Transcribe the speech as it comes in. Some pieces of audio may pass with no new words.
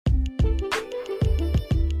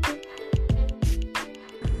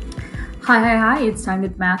Hi, it's time to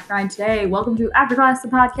get the math grind today. Welcome to After Class, the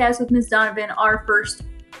podcast with Ms. Donovan, our first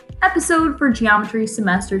episode for Geometry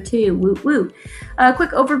Semester 2. Woot woot. A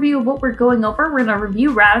quick overview of what we're going over. We're going to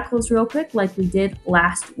review radicals real quick like we did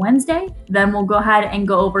last Wednesday. Then we'll go ahead and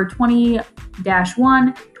go over 20-1,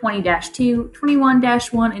 20-2,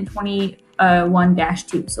 21-1, and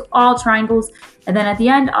 21-2. So all triangles. And then at the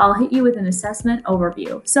end, I'll hit you with an assessment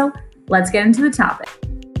overview. So let's get into the topic.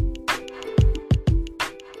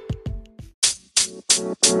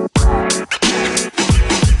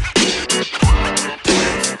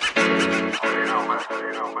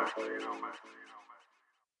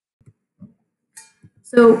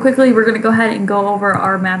 So quickly, we're going to go ahead and go over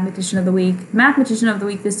our Mathematician of the Week. Mathematician of the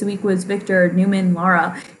Week this week was Victor Newman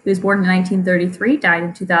Lara. He was born in 1933, died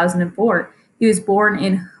in 2004. He was born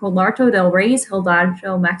in Jalapa del Reyes,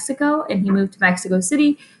 Hidalgo, Mexico, and he moved to Mexico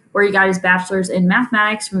City, where he got his bachelor's in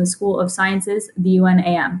mathematics from the School of Sciences, the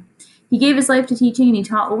UNAM. He gave his life to teaching, and he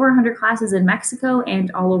taught over 100 classes in Mexico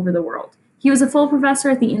and all over the world. He was a full professor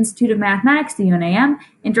at the Institute of Mathematics, the UNAM,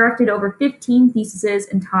 and directed over 15 theses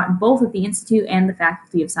and taught both at the Institute and the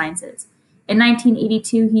Faculty of Sciences. In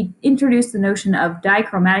 1982, he introduced the notion of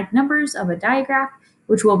dichromatic numbers of a digraph,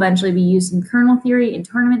 which will eventually be used in kernel theory and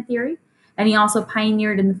tournament theory. And he also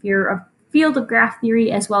pioneered in the field of graph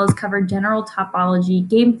theory, as well as covered general topology,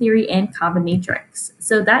 game theory, and combinatorics.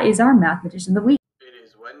 So that is our Mathematician of the Week. It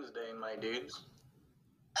is Wednesday, my dudes.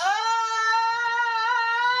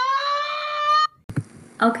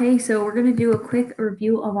 Okay, so we're going to do a quick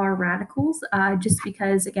review of our radicals, just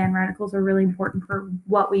because, again, radicals are really important for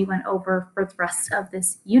what we went over for the rest of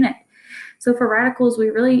this unit. So for radicals,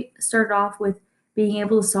 we really started off with being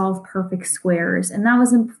able to solve perfect squares, and that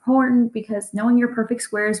was important because knowing your perfect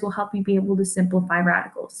squares will help you be able to simplify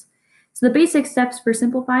radicals. So the basic steps for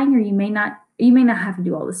simplifying, or you may not have to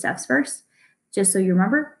do all the steps first. Just so you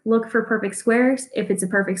remember, look for perfect squares. If it's a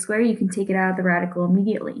perfect square, you can take it out of the radical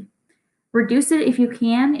immediately. Reduce it if you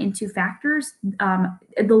can into factors, the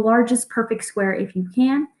largest perfect square if you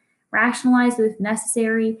can. Rationalize if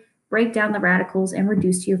necessary, break down the radicals, and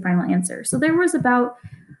reduce to your final answer. So there was about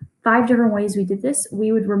 5 different ways we did this.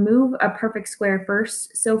 We would remove a perfect square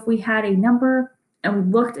first. So if we had a number and we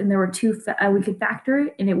looked and there were two, we could factor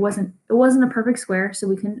it, and it wasn't a perfect square, so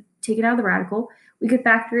we can take it out of the radical. We could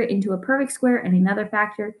factor it into a perfect square and another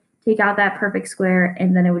factor, take out that perfect square,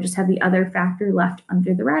 and then it would just have the other factor left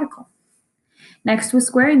under the radical. Next was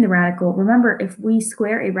squaring the radical. Remember, if we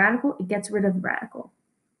square a radical, it gets rid of the radical.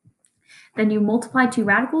 Then you multiply two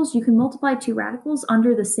radicals. You can multiply two radicals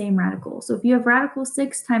under the same radical. So if you have radical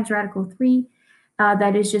 6 times radical 3,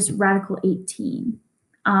 that is just radical 18.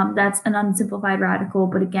 That's an unsimplified radical,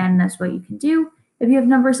 but again, that's what you can do. If you have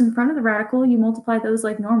numbers in front of the radical, you multiply those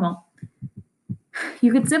like normal.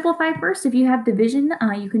 You could simplify first. If you have division,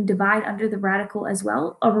 you can divide under the radical as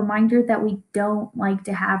well. A reminder that we don't like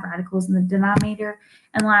to have radicals in the denominator.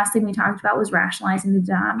 And the last thing we talked about was rationalizing the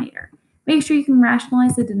denominator. Make sure you can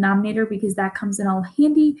rationalize the denominator because that comes in all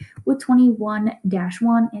handy with 21-1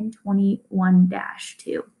 and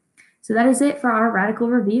 21-2. So that is it for our radical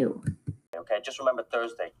review. Okay, just remember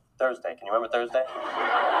Thursday. Thursday. Can you remember Thursday?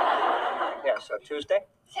 Yeah, so Tuesday?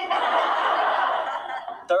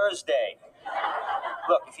 Thursday.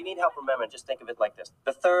 Look, if you need help remembering, just think of it like this.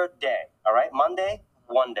 The third day, all right? Monday,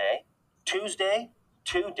 1 day. Tuesday,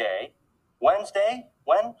 2 day. Wednesday,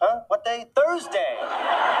 when? Huh? What day? Thursday.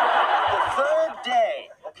 The third day,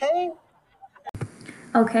 okay?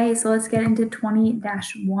 Okay, so let's get into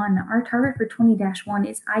 20-1. Our target for 20-1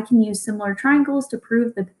 is I can use similar triangles to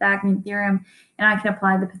prove the Pythagorean theorem, and I can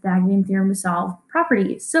apply the Pythagorean theorem to solve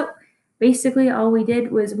properties. So basically all we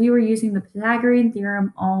did was we were using the Pythagorean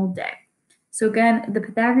theorem all day. So again, the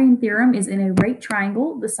Pythagorean theorem is in a right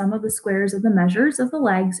triangle. The sum of the squares of the measures of the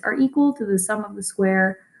legs are equal to the sum of the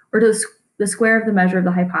square, or to the square of the measure of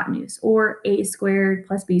the hypotenuse, or a squared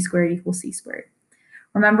plus b squared equals c squared.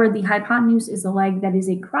 Remember, the hypotenuse is the leg that is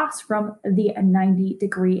across from the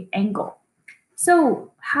 90-degree angle.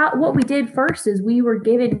 So what we did first is we were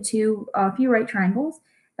given a few right triangles,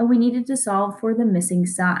 and we needed to solve for the missing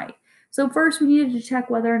side. So first we needed to check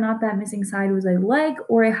whether or not that missing side was a leg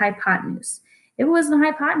or a hypotenuse. If it wasn't a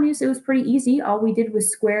hypotenuse, it was pretty easy. All we did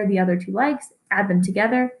was square the other two legs, add them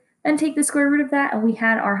together, then take the square root of that, and we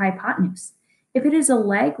had our hypotenuse. If it is a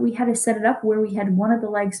leg, we had to set it up where we had one of the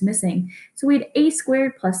legs missing. So we had a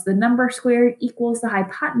squared plus the number squared equals the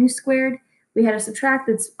hypotenuse squared. We had to subtract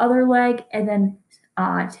this other leg and then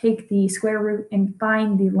take the square root and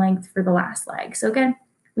find the length for the last leg. So again,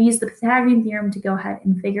 we used the Pythagorean theorem to go ahead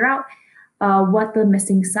and figure out what the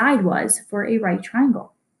missing side was for a right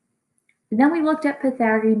triangle. And then we looked at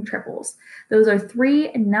Pythagorean triples. Those are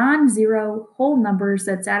three non-zero whole numbers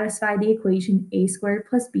that satisfy the equation a squared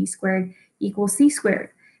plus b squared equals c squared.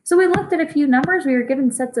 So we looked at a few numbers. We were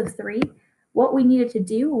given sets of three. What we needed to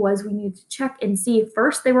do was we needed to check and see if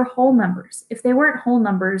first they were whole numbers. If they weren't whole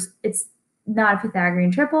numbers, it's not a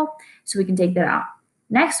Pythagorean triple, so we can take that out.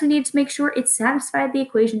 Next, we need to make sure it satisfied the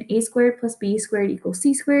equation a squared plus b squared equals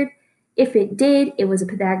c squared. If it did, it was a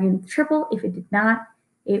Pythagorean triple. If it did not,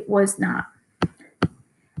 it was not.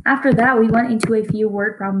 After that, we went into a few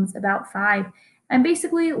word problems about 5. And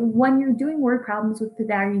basically, when you're doing word problems with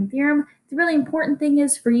Pythagorean theorem, the really important thing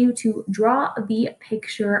is for you to draw the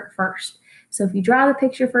picture first. So if you draw the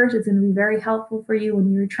picture first, it's going to be very helpful for you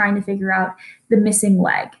when you're trying to figure out the missing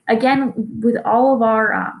leg. Again, with all of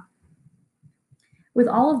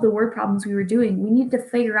the word problems we were doing, we needed to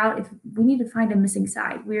figure out if we need to find a missing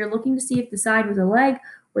side. We were looking to see if the side was a leg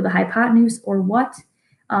or the hypotenuse or what.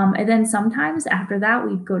 And then sometimes after that,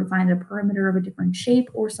 we'd go to find a perimeter of a different shape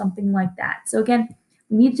or something like that. So again,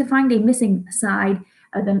 we needed to find a missing side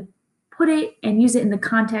and then put it and use it in the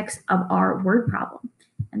context of our word problem.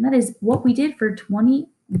 And that is what we did for 20-1.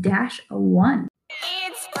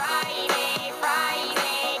 It's Friday,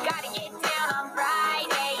 gotta get down on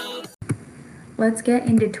Friday. Let's get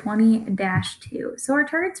into 20-2. So our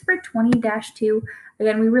targets for 20-2,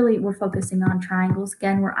 again, we're focusing on triangles,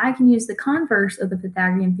 again, where I can use the converse of the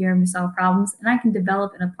Pythagorean theorem to solve problems, and I can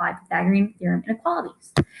develop and apply Pythagorean theorem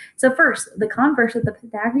inequalities. So first, the converse of the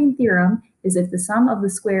Pythagorean theorem is if the sum of the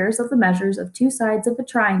squares of the measures of two sides of a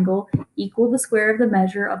triangle equal the square of the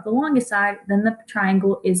measure of the longest side, then the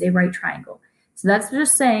triangle is a right triangle. So that's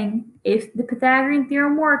just saying if the Pythagorean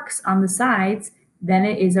theorem works on the sides, then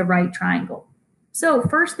it is a right triangle. So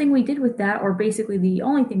first thing we did with that, or basically the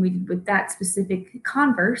only thing we did with that specific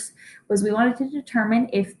converse, was we wanted to determine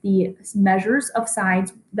if the measures of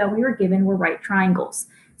sides that we were given were right triangles.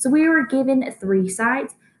 So we were given three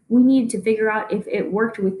sides. We needed to figure out if it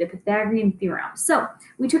worked with the Pythagorean theorem. So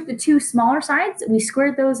we took the two smaller sides, we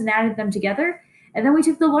squared those and added them together, and then we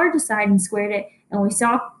took the largest side and squared it, and we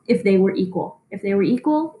saw if they were equal. If they were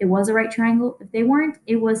equal, it was a right triangle. If they weren't,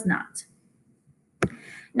 it was not.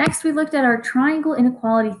 Next, we looked at our triangle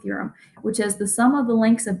inequality theorem, which is the sum of the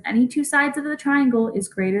lengths of any two sides of the triangle is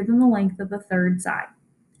greater than the length of the third side.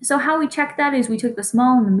 So how we checked that is we took the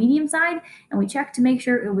small and the medium side, and we checked to make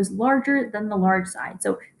sure it was larger than the large side.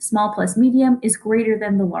 So small plus medium is greater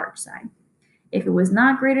than the large side. If it was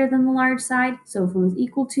not greater than the large side, so if it was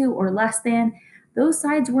equal to or less than, those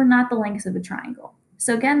sides were not the lengths of a triangle.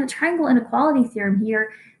 So again, the triangle inequality theorem here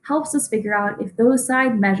helps us figure out if those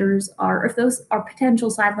side measures are, if those are potential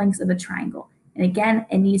side lengths of a triangle. And again,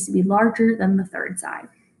 it needs to be larger than the third side.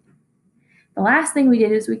 The last thing we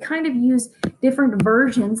did is we kind of used different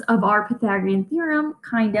versions of our Pythagorean theorem,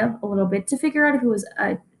 kind of a little bit, to figure out if it was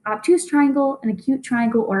an obtuse triangle, an acute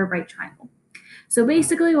triangle, or a right triangle. So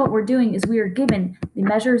basically what we're doing is we are given the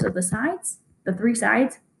measures of the sides, the three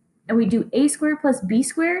sides, and we do a squared plus b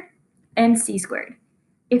squared and c squared.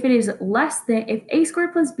 If it is less than, if a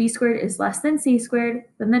squared plus b squared is less than c squared,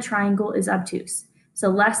 then the triangle is obtuse. So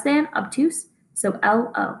less than, obtuse, so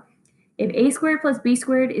LO. If a squared plus b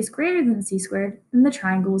squared is greater than c squared, then the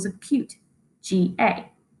triangle is acute,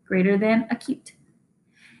 GA, greater than acute.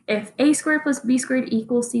 If a squared plus b squared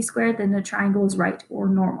equals c squared, then the triangle is right or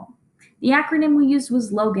normal. The acronym we used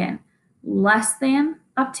was LOGAN, less than,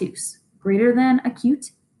 obtuse, greater than,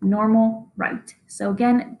 acute, normal, right. So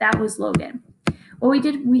again, that was LOGAN. What we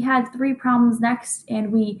did, we had three problems next,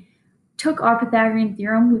 and we took our Pythagorean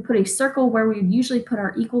theorem, we put a circle where we would usually put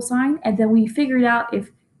our equal sign, and then we figured out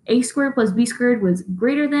if a squared plus b squared was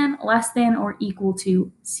greater than, less than, or equal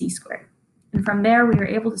to c squared. And from there, we were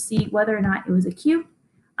able to see whether or not it was acute,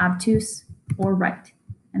 obtuse, or right.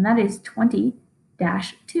 And that is 20-2.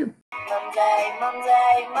 Monday,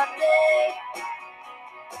 Monday, Monday.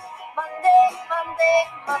 Monday, Monday,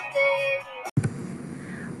 Monday.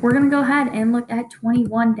 We're going to go ahead and look at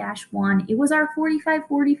 21-1. It was our 45,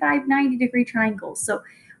 45, 90-degree triangles. So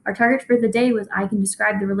our target for the day was I can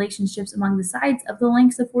describe the relationships among the sides of the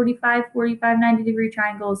lengths of 45, 45, 90-degree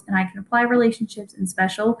triangles, and I can apply relationships in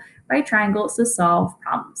special right triangles to solve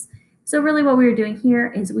problems. So really what we were doing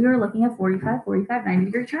here is we were looking at 45, 45,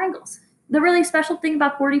 90-degree triangles. The really special thing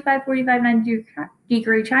about 45, 45,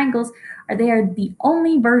 90-degree triangles are they are the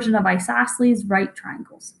only version of isosceles right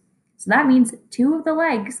triangles. So that means two of the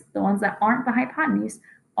legs, the ones that aren't the hypotenuse,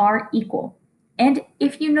 are equal. And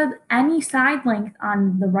if you know any side length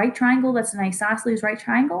on the right triangle that's an isosceles right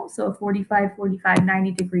triangle, so a 45, 45,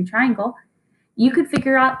 90-degree triangle, you could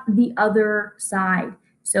figure out the other side.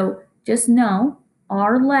 So just know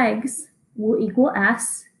our legs will equal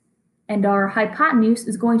S, And our hypotenuse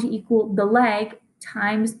is going to equal the leg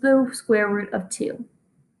times the square root of 2.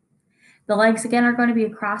 The legs, again, are going to be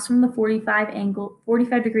across from the 45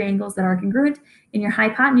 degree angles that are congruent, and your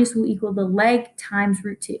hypotenuse will equal the leg times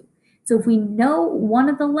root 2. So if we know one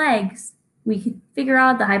of the legs, we can figure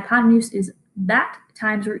out the hypotenuse is that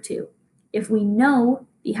times root 2. If we know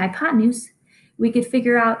the hypotenuse, we could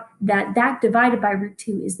figure out that that divided by root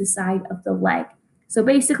 2 is the side of the leg. So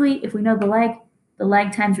basically, if we know the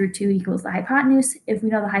leg times root 2 equals the hypotenuse. If we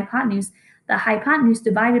know the hypotenuse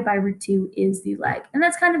divided by root 2 is the leg. And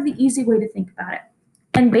that's kind of the easy way to think about it.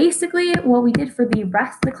 And basically, what we did for the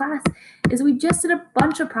rest of the class is we just did a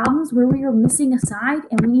bunch of problems where we were missing a side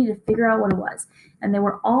and we needed to figure out what it was. And they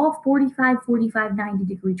were all 45, 45, 90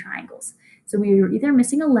 degree triangles. So we were either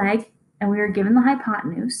missing a leg and we were given the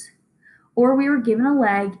hypotenuse, or we were given a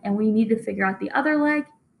leg and we needed to figure out the other leg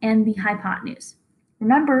and the hypotenuse.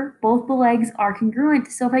 Remember, both the legs are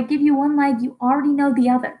congruent. So if I give you one leg, you already know the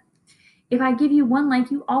other. If I give you one leg,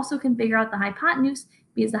 you also can figure out the hypotenuse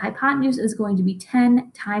because the hypotenuse is going to be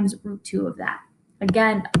 10 times root 2 of that.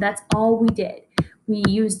 Again, that's all we did. We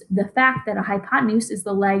used the fact that a hypotenuse is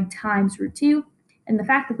the leg times root 2 and the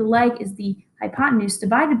fact that the leg is the hypotenuse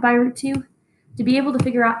divided by root 2 to be able to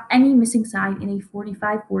figure out any missing side in a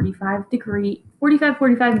 45, 45,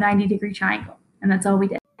 90 degree triangle. And that's all we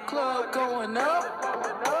did. Club going up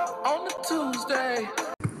on a Tuesday.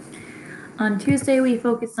 On Tuesday, we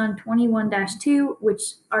focused on 21-2, which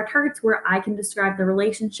are targets where I can describe the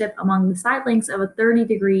relationship among the side lengths of a 30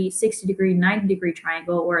 degree, 60 degree, 90 degree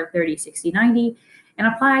triangle, or a 30, 60, 90, and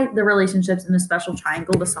apply the relationships in a special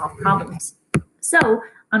triangle to solve problems. So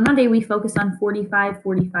on Monday, we focused on 45,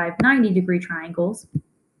 45, 90 degree triangles.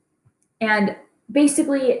 And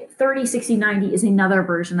basically, 30, 60, 90 is another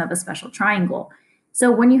version of a special triangle. So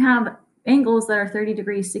when you have angles that are 30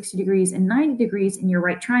 degrees, 60 degrees, and 90 degrees in your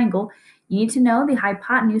right triangle, you need to know the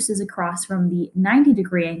hypotenuse is across from the 90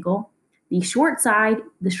 degree angle, the short side,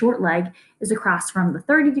 the short leg, is across from the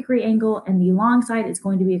 30 degree angle, and the long side is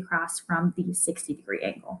going to be across from the 60 degree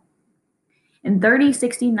angle. In 30,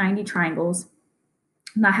 60, 90 triangles,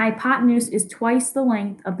 the hypotenuse is twice the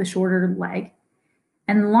length of the shorter leg,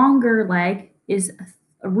 and the longer leg is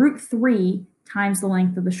root 3 times the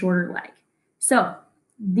length of the shorter leg. So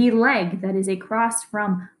the leg that is across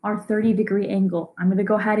from our 30 degree angle, I'm going to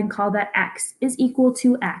go ahead and call that x, is equal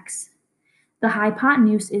to x. The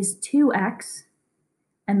hypotenuse is 2x,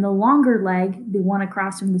 and the longer leg, the one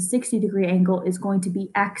across from the 60 degree angle, is going to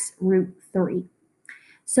be x root 3.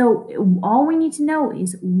 So all we need to know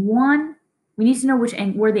is we need to know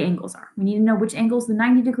where the angles are. We need to know which angle is the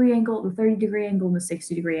 90 degree angle, the 30 degree angle, and the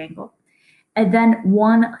 60 degree angle. And then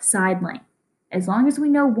one side length. As long as we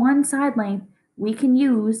know one side length, we can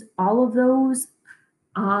use all of those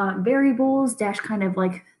variables dash kind of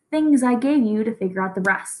like things I gave you to figure out the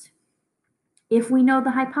rest. If we know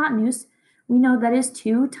the hypotenuse, we know that is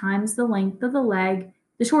 2 times the length of the leg,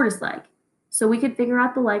 the shortest leg. So we could figure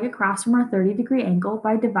out the leg across from our 30 degree angle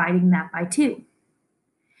by dividing that by 2.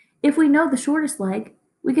 If we know the shortest leg,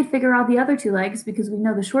 we could figure out the other two legs because we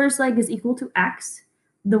know the shortest leg is equal to x.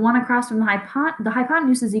 The one across from the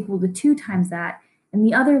hypotenuse is equal to 2 times that, and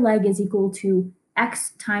the other leg is equal to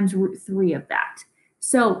x times root 3 of that.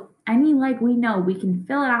 So any leg we know, we can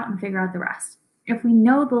fill it out and figure out the rest. If we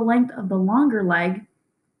know the length of the longer leg,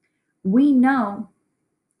 we know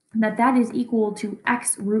that that is equal to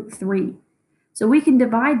x root 3. So we can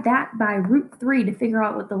divide that by root 3 to figure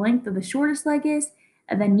out what the length of the shortest leg is,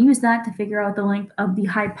 and then use that to figure out what the length of the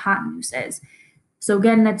hypotenuse is. So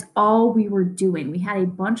again, that's all we were doing. We had a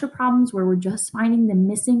bunch of problems where we're just finding the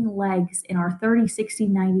missing legs in our 30, 60,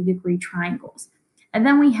 90 degree triangles. And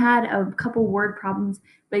then we had a couple word problems,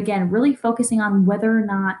 but again, really focusing on whether or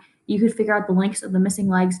not you could figure out the lengths of the missing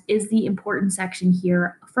legs is the important section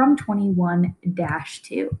here from 21-2.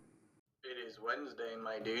 It is Wednesday,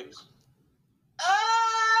 my dudes.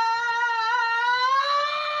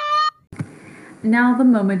 Now the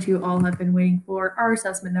moment you all have been waiting for, our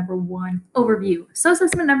assessment number 1 overview. So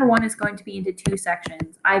assessment number 1 is going to be into 2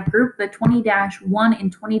 sections. I've grouped the 20-1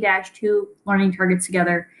 and 20-2 learning targets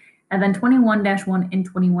together, and then 21-1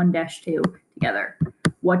 and 21-2 together.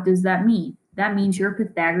 What does that mean? That means your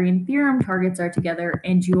Pythagorean theorem targets are together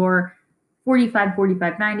and your 45,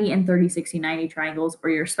 45, 90 and 30, 60, 90 triangles or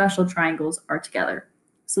your special triangles are together.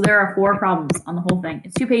 So there are 4 problems on the whole thing.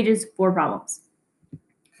 It's 2 pages, 4 problems.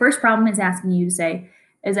 First problem is asking you,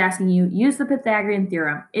 use the Pythagorean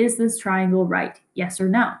theorem. Is this triangle right? Yes or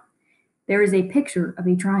no? There is a picture of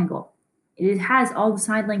a triangle. It has all the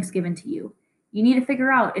side lengths given to you. You need to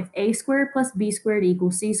figure out if a squared plus b squared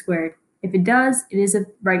equals c squared. If it does, it is a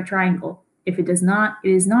right triangle. If it does not,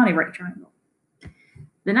 it is not a right triangle.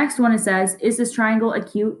 The next one, it says, is this triangle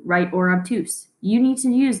acute, right, or obtuse? You need to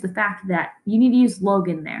use the fact that you need to use log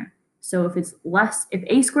in there. So if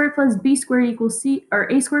a squared plus b squared equals c,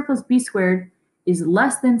 or a squared plus b squared is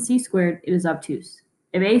less than c squared, it is obtuse.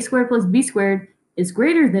 If a squared plus b squared is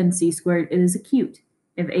greater than c squared, it is acute.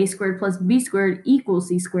 If a squared plus b squared equals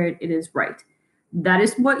c squared, it is right. That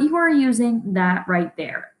is what you are using, that right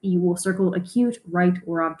there. You will circle acute, right,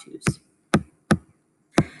 or obtuse.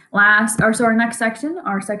 Our next section,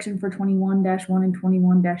 our section for 21-1 and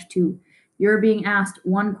 21-2. You're being asked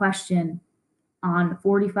one question on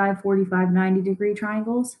 45, 45, 90 degree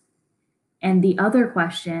triangles. And the other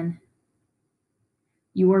question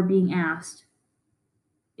you are being asked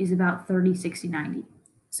is about 30, 60, 90.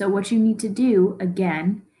 So what you need to do,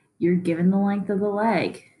 again, you're given the length of the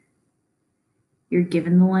leg. You're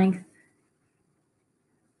given the length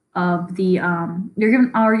of the,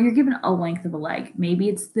 you're given a length of a leg. Maybe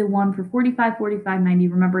it's the one for 45, 45, 90.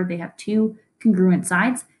 Remember, they have two congruent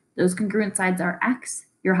sides. Those congruent sides are x.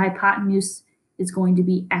 Your hypotenuse is going to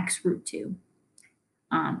be x root 2.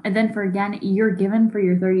 And then you're given for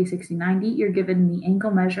your 30, 60, 90, you're given the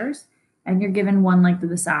angle measures, and you're given one length of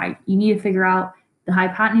the side. You need to figure out the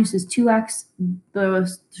hypotenuse is 2x,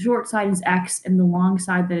 the short side is x, and the long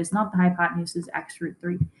side that is not the hypotenuse is x root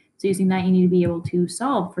 3. So using that, you need to be able to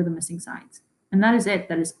solve for the missing sides. And that is it.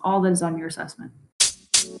 That is all that is on your assessment.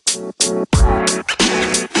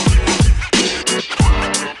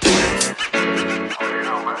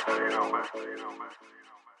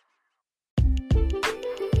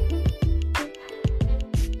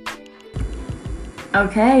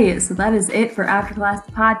 Okay, so that is it for After Class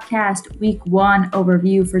Podcast Week 1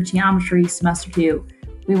 overview for Geometry Semester 2.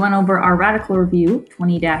 We went over our radical review,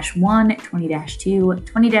 20-1,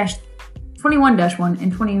 20-2, 21-1,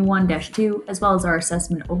 and 21-2, as well as our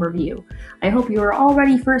assessment overview. I hope you are all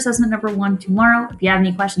ready for assessment number 1 tomorrow. If you have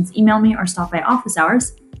any questions, email me or stop by office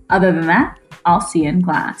hours. Other than that, I'll see you in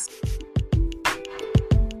class.